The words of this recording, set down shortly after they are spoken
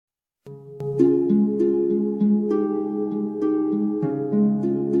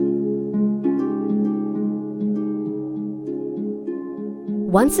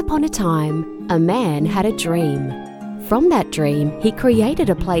Once upon a time, a man had a dream. From that dream, he created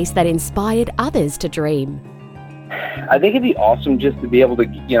a place that inspired others to dream. I think it'd be awesome just to be able to,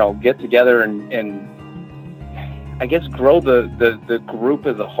 get together and I guess grow the group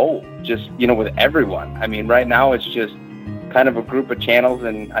as a whole, just, with everyone. I mean, right now it's just kind of a group of channels,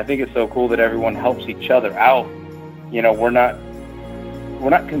 and I think it's so cool that everyone helps each other out. We're not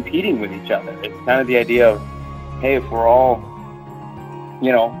competing with each other. It's kind of the idea of, hey, if we're all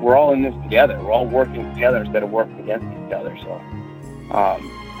in this together. We're all working together instead of working against each other. So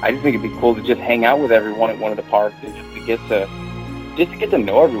I just think it'd be cool to just hang out with everyone at one of the parks and just to get to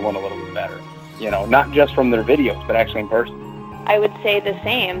know everyone a little bit better. Not just from their videos, but actually in person. I would say the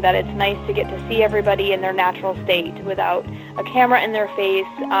same, that it's nice to get to see everybody in their natural state without a camera in their face.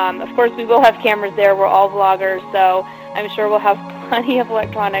 Of course, we will have cameras there. We're all vloggers, so I'm sure we'll have plenty of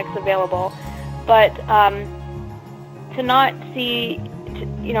electronics available. But to not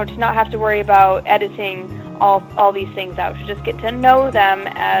have to worry about editing all these things out, to just get to know them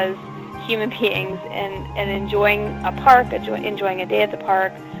as human beings and enjoying a park, enjoying a day at the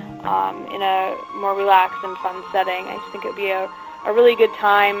park in a more relaxed and fun setting. I just think it would be a really good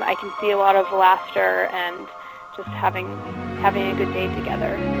time. I can see a lot of laughter and just having a good day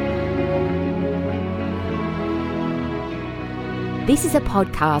together. This is a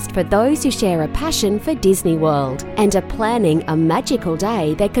podcast for those who share a passion for Disney World and are planning a magical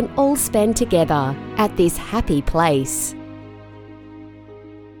day they can all spend together at this happy place.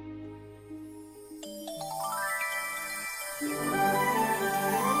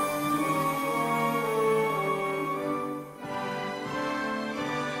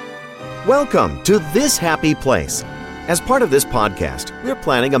 Welcome to This Happy Place. As part of this podcast, we're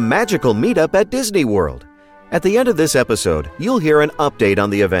planning a magical meetup at Disney World. At the end of this episode, you'll hear an update on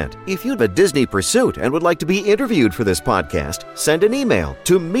the event. If you have a Disney pursuit and would like to be interviewed for this podcast, send an email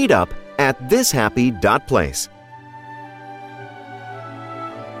to meetup@thishappy.place.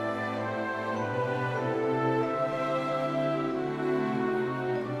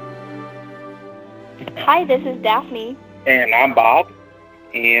 Hi, this is Daphne. And I'm Bob,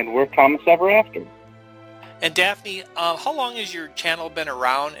 and we're Promise Ever After. And Daphne, how long has your channel been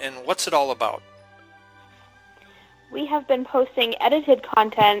around, and what's it all about? We have been posting edited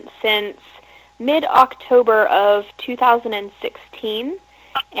content since mid-October of 2016,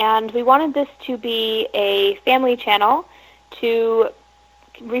 and we wanted this to be a family channel to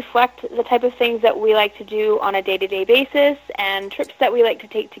reflect the type of things that we like to do on a day-to-day basis and trips that we like to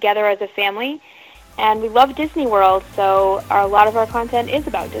take together as a family. And we love Disney World, so a lot of our content is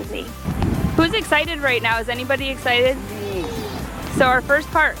about Disney. Who's excited right now? Is anybody excited? So our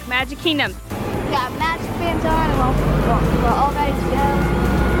first park, Magic Kingdom. We got Magic Bands on, and we're all ready to go.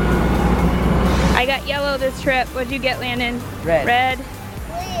 I got yellow this trip. What'd you get, Landon? Red.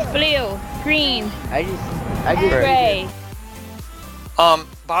 Blue. Green. I did gray.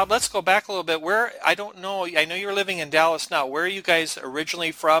 Bob, let's go back a little bit. I know you're living in Dallas now. Where are you guys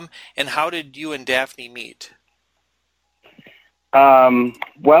originally from, and how did you and Daphne meet?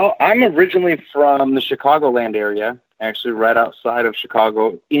 Well, I'm originally from the Chicagoland area, actually right outside of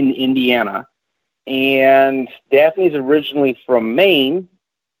Chicago in Indiana. And Daphne's originally from Maine,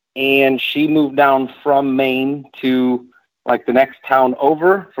 and she moved down from Maine to like the next town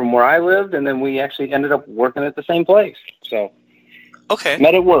over from where I lived, and then we actually ended up working at the same place. So, okay,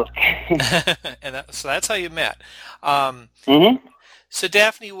 met at work. So that's how you met. Mm-hmm. So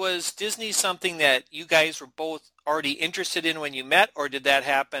Daphne, was Disney something that you guys were both already interested in when you met, or did that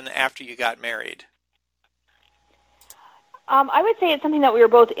happen after you got married? I would say it's something that we were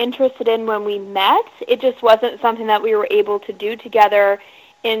both interested in when we met. It just wasn't something that we were able to do together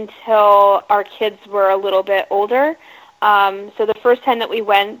until our kids were a little bit older. So the first time that we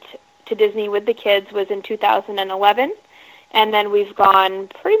went to Disney with the kids was in 2011, and then we've gone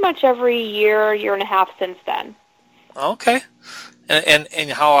pretty much every year and a half since then. Okay.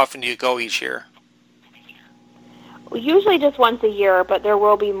 And how often do you go each year? Usually just once a year, but there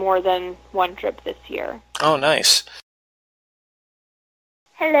will be more than one trip this year. Oh, nice.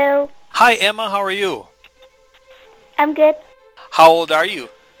 Hello. Hi, Emma. How are you? I'm good. How old are you?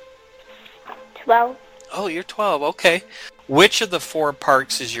 12. Oh, you're 12. Okay. Which of the four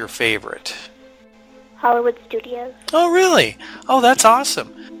parks is your favorite? Hollywood Studios. Oh, really? Oh, that's awesome.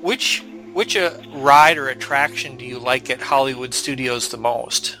 Which ride or attraction do you like at Hollywood Studios the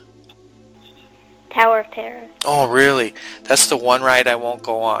most? Tower of Terror. Oh, really? That's the one ride I won't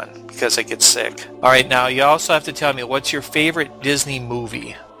go on because I get sick. All right, now you also have to tell me, what's your favorite Disney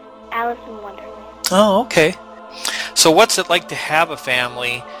movie? Alice in Wonderland. Oh, okay. So what's it like to have a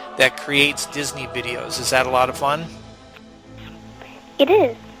family that creates Disney videos? Is that a lot of fun? It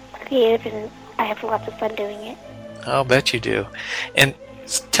is creative, and I have lots of fun doing it. I'll bet you do. And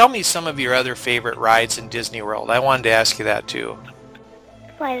tell me some of your other favorite rides in Disney World. I wanted to ask you that too.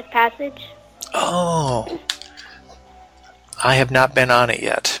 Flight of Passage. Oh, I have not been on it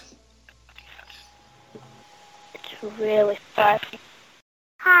yet. It's really fun.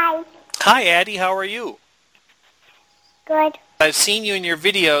 Hi. Hi, Addie. How are you? Good. I've seen you in your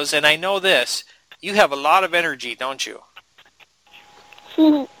videos, and I know this. You have a lot of energy, don't you?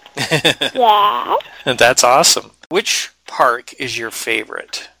 Yeah. That's awesome. Which park is your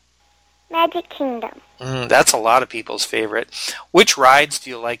favorite? Magic Kingdom. That's a lot of people's favorite. Which rides do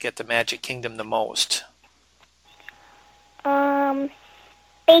you like at the Magic Kingdom the most?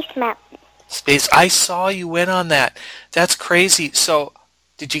 Space Mountain. Space. I saw you went on that. That's crazy. So,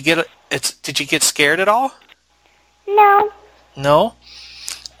 did you get scared at all? No. No?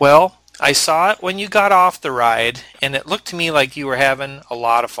 Well, I saw it when you got off the ride, and it looked to me like you were having a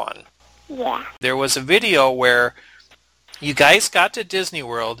lot of fun. Yeah. There was a video where you guys got to Disney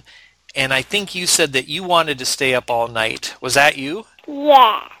World, and I think you said that you wanted to stay up all night. Was that you?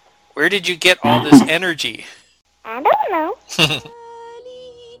 Yeah. Where did you get all this energy? I don't know.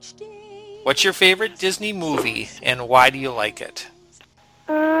 What's your favorite Disney movie, and why do you like it?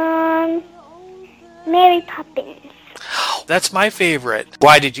 Mary Poppins. That's my favorite.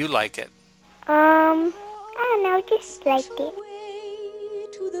 Why did you like it? I don't know, just like it.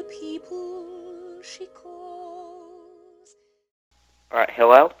 All right,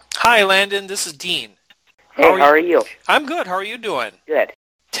 hello? Hi, Landon. This is Dean. Hey, how are you? I'm good. How are you doing? Good.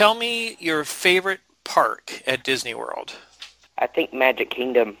 Tell me your favorite park at Disney World. I think Magic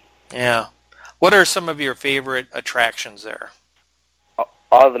Kingdom. Yeah. What are some of your favorite attractions there?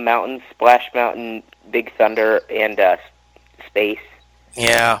 All the mountains, Splash Mountain, Big Thunder, and Space.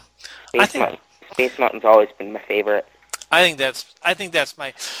 Yeah. Space Mountain's always been my favorite. I think that's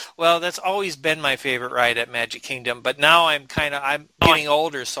that's always been my favorite ride at Magic Kingdom, but now I'm getting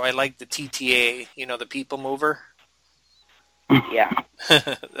older, so I like the TTA, the People Mover. Yeah.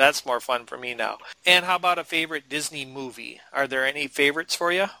 That's more fun for me now. And how about a favorite Disney movie? Are there any favorites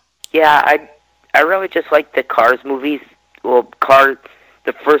for you? Yeah, I really just like the Cars movies. Well,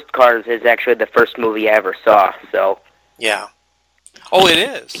 the first Cars is actually the first movie I ever saw, so. Yeah. Oh, it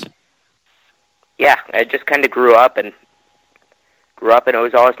is? Yeah, I just kind of grew up, and it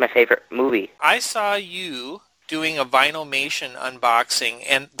was always my favorite movie. I saw you doing a Vinylmation unboxing,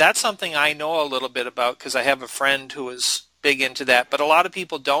 and that's something I know a little bit about because I have a friend who is big into that, but a lot of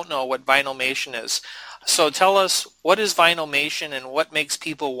people don't know what Vinylmation is. So tell us, what is Vinylmation and what makes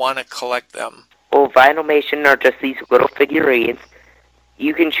people want to collect them? Well, Vinylmation are just these little figurines.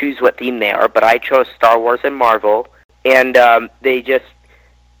 You can choose what theme they are, but I chose Star Wars and Marvel, and they're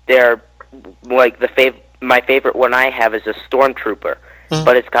like my favorite one I have is a Stormtrooper,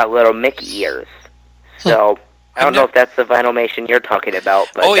 but it's got little Mickey ears. So I don't know if that's the Vinylmation you're talking about,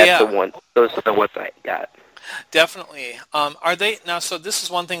 but the one. Those are the ones I got. Definitely. Are they now? So this is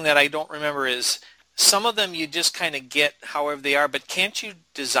one thing that I don't remember is some of them you just kind of get however they are, but can't you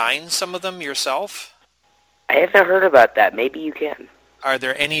design some of them yourself? I haven't heard about that. Maybe you can. Are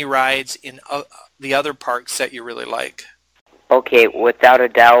there any rides in the other parks that you really like? Okay, without a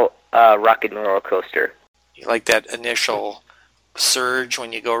doubt, Rock and Roller Coaster. You like that initial surge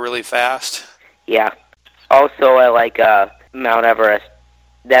when you go really fast? Yeah. Also, I like Mount Everest.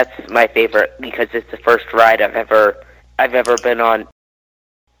 That's my favorite because it's the first ride I've ever been on.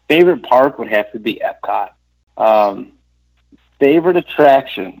 Favorite park would have to be Epcot. Favorite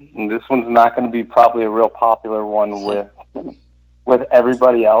attraction, and this one's not going to be probably a real popular one with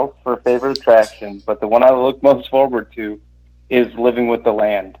everybody else for favorite attraction, but the one I look most forward to is Living with the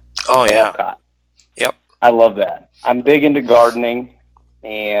Land. Oh, yeah. Epcot. Yep. I love that. I'm big into gardening,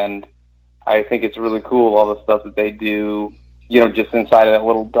 and I think it's really cool, all the stuff that they do, just inside of that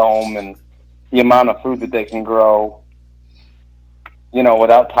little dome and the amount of food that they can grow,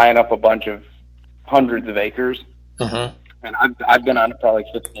 without tying up a bunch of hundreds of acres. Mm-hmm. And I've been on it probably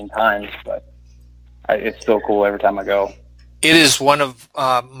 15 times, but it's still cool every time I go. It is one of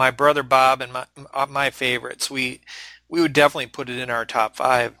my brother Bob and my favorites. We would definitely put it in our top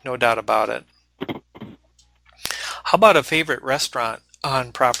 5, no doubt about it. How about a favorite restaurant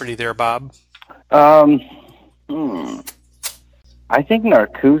on property there, Bob? I think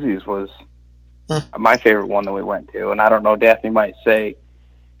Narcoossee's was my favorite one that we went to, and I don't know, Daphne might say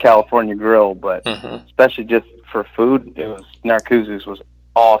California Grill, but especially just for food, Narcoossee's was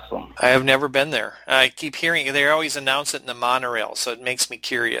awesome. I have never been there. I keep hearing they always announce it in the monorail, so it makes me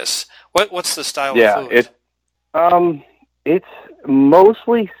curious. What's the style of food? It's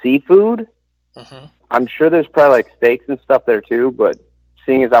mostly seafood. Mm-hmm. I'm sure there's probably like steaks and stuff there too, but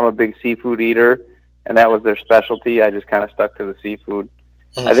seeing as I'm a big seafood eater, and that was their specialty, I just kind of stuck to the seafood.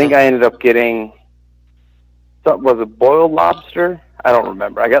 Mm-hmm. I think I ended up getting, was it boiled lobster? I don't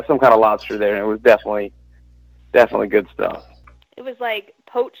remember. I got some kind of lobster there, and it was definitely good stuff. It was like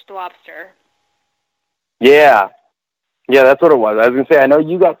poached lobster. Yeah, that's what it was. I was gonna say, I know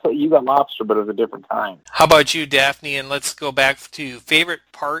you got lobster, but it was a different kind. How about you, Daphne? And let's go back to favorite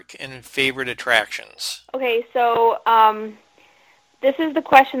park and favorite attractions. Okay, so this is the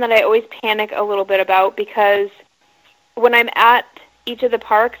question that I always panic a little bit about, because when I'm at each of the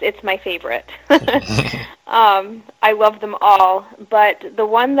parks, it's my favorite. I love them all, but the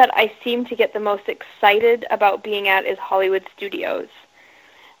one that I seem to get the most excited about being at is Hollywood Studios.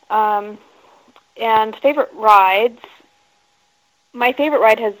 And favorite rides, my favorite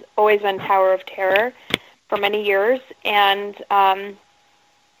ride has always been Tower of Terror for many years, and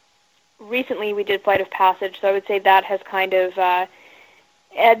recently we did Flight of Passage, so I would say that has kind of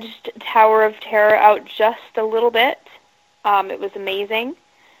edged Tower of Terror out just a little bit. It was amazing.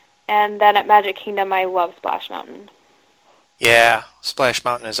 And then at Magic Kingdom, I love Splash Mountain. Yeah, Splash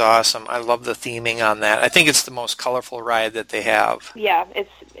Mountain is awesome. I love the theming on that. I think it's the most colorful ride that they have. Yeah,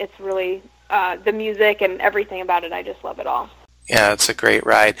 it's really, the music and everything about it, I just love it all. Yeah, it's a great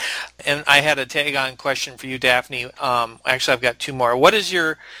ride. And I had a tag-on question for you, Daphne. Actually, I've got two more. Where is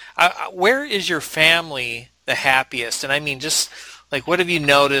your family the happiest? And I mean, just like, what have you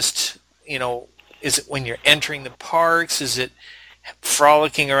noticed, is it when you're entering the parks? Is it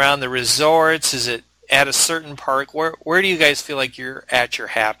frolicking around the resorts? Is it at a certain park? Where do you guys feel like you're at your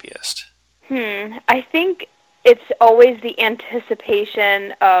happiest? I think it's always the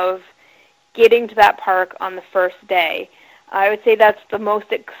anticipation of getting to that park on the first day. I would say that's the most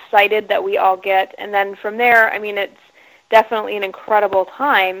excited that we all get. And then from there, I mean, it's definitely an incredible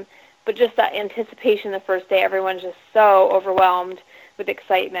time, but just that anticipation the first day, everyone's just so overwhelmed with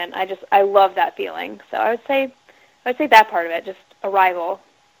excitement. I love that feeling. So I would say that part of it, just arrival.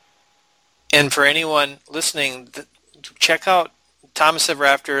 And for anyone listening, check out Thomas Ever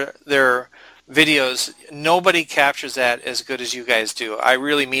After, their videos. Nobody captures that as good as you guys do. I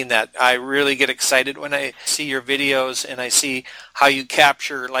really mean that. I really get excited when I see your videos and I see how you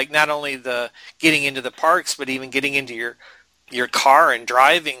capture, like, not only the getting into the parks, but even getting into your car and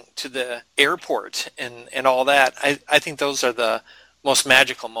driving to the airport and all that. I think those are the most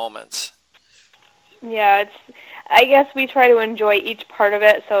magical moments. Yeah, I guess we try to enjoy each part of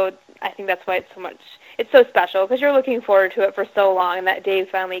it, so I think that's why it's so special, because you're looking forward to it for so long, and that day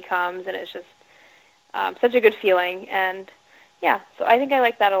finally comes, and it's just such a good feeling. And yeah, so I think I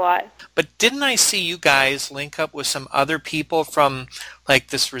like that a lot. But didn't I see you guys link up with some other people from, like,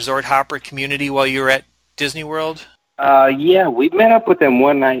 this resort hopper community while you were at Disney World? Yeah, we met up with them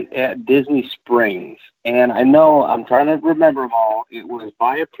one night at Disney Springs, and I'm trying to remember them all. It was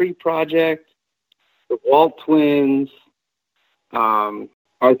Viapre Project, the Walt Twins,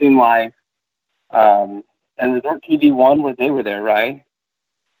 Our Theme Life, and Resort TV 1, where they were there, right?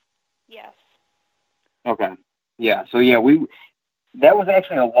 Yes. Okay. Yeah, so yeah, that was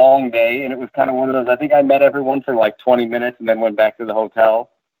actually a long day, and it was kind of one of those, I think I met everyone for like 20 minutes and then went back to the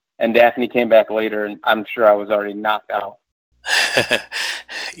hotel, and Daphne came back later, and I'm sure I was already knocked out.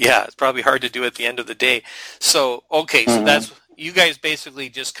 Yeah, it's probably hard to do at the end of the day. So, okay, so that's, you guys basically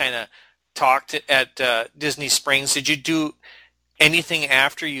just kind of talked at Disney Springs. Did you do anything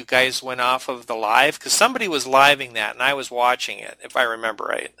after you guys went off of the live? Because somebody was living that, and I was watching it, if I remember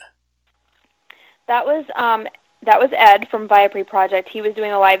right. That was Ed from Viapre Project. He was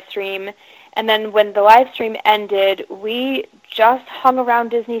doing a live stream, and then when the live stream ended, we just hung around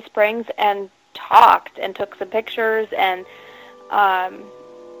Disney Springs and talked and took some pictures and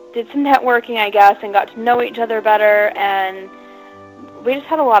did some networking, I guess, and got to know each other better, and we just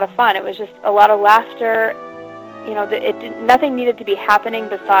had a lot of fun. It was just a lot of laughter. Nothing needed to be happening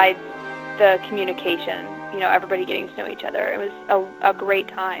besides the communication, everybody getting to know each other. It was a great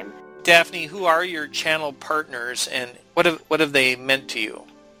time. Daphne, who are your channel partners, and what have they meant to you?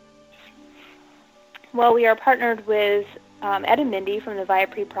 Well, we are partnered with Ed and Mindy from the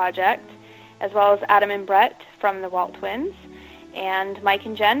Viapre Project, as well as Adam and Brett from the Walt Twins, and Mike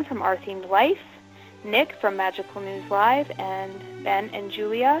and Jen from Our Themed Life, Nick from Magical News Live, and Ben and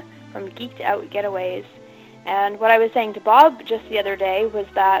Julia from Geeked Out Getaways. And what I was saying to Bob just the other day was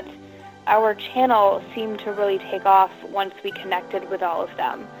that our channel seemed to really take off once we connected with all of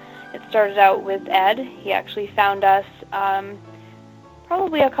them. It started out with Ed. He actually found us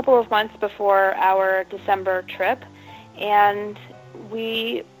probably a couple of months before our December trip, and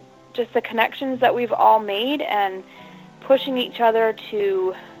the connections that we've all made and pushing each other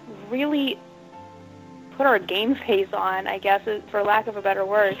to really put our game face on, I guess, for lack of a better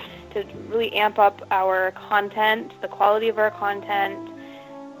word, to really amp up our content, the quality of our content.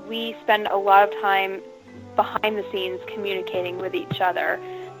 We spend a lot of time behind the scenes communicating with each other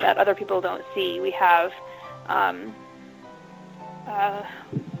that other people don't see. We have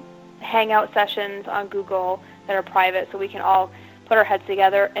hangout sessions on Google that are private, so we can all put our heads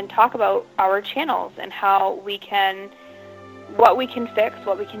together and talk about our channels and what we can fix,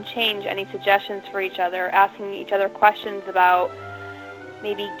 what we can change, any suggestions for each other, asking each other questions about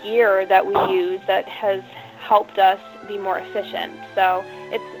maybe gear that we use that has helped us be more efficient. So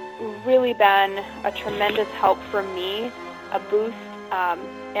it's really been a tremendous help for me, a boost,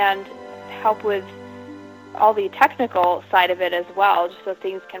 and help with all the technical side of it as well, just so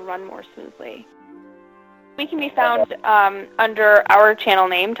things can run more smoothly. We can be found under our channel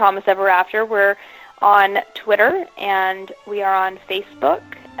name, Thomas Ever After. We're on Twitter, and we are on Facebook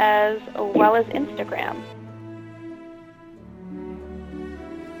as well as Instagram.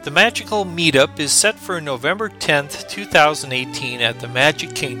 The Magical Meetup is set for November 10th, 2018 at the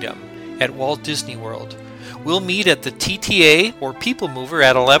Magic Kingdom at Walt Disney World. We'll meet at the TTA or People Mover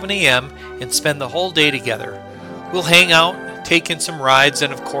at 11 a.m. and spend the whole day together. We'll hang out, take in some rides,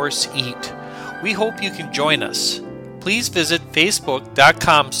 and of course eat. We hope you can join us. Please visit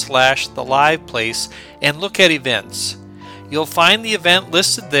facebook.com/theliveplace and look at events. You'll find the event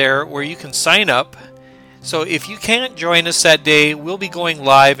listed there where you can sign up. So if you can't join us that day, we'll be going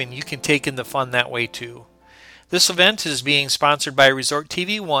live and you can take in the fun that way too. This event is being sponsored by Resort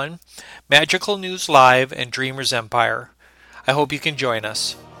TV 1, Magical News Live, and Dreamers Empire. I hope you can join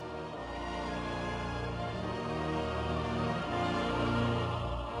us.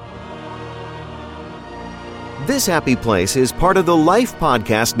 This Happy Place is part of the Life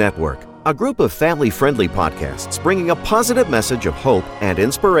Podcast Network, a group of family-friendly podcasts bringing a positive message of hope and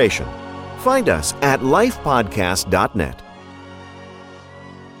inspiration. Find us at lifepodcast.net.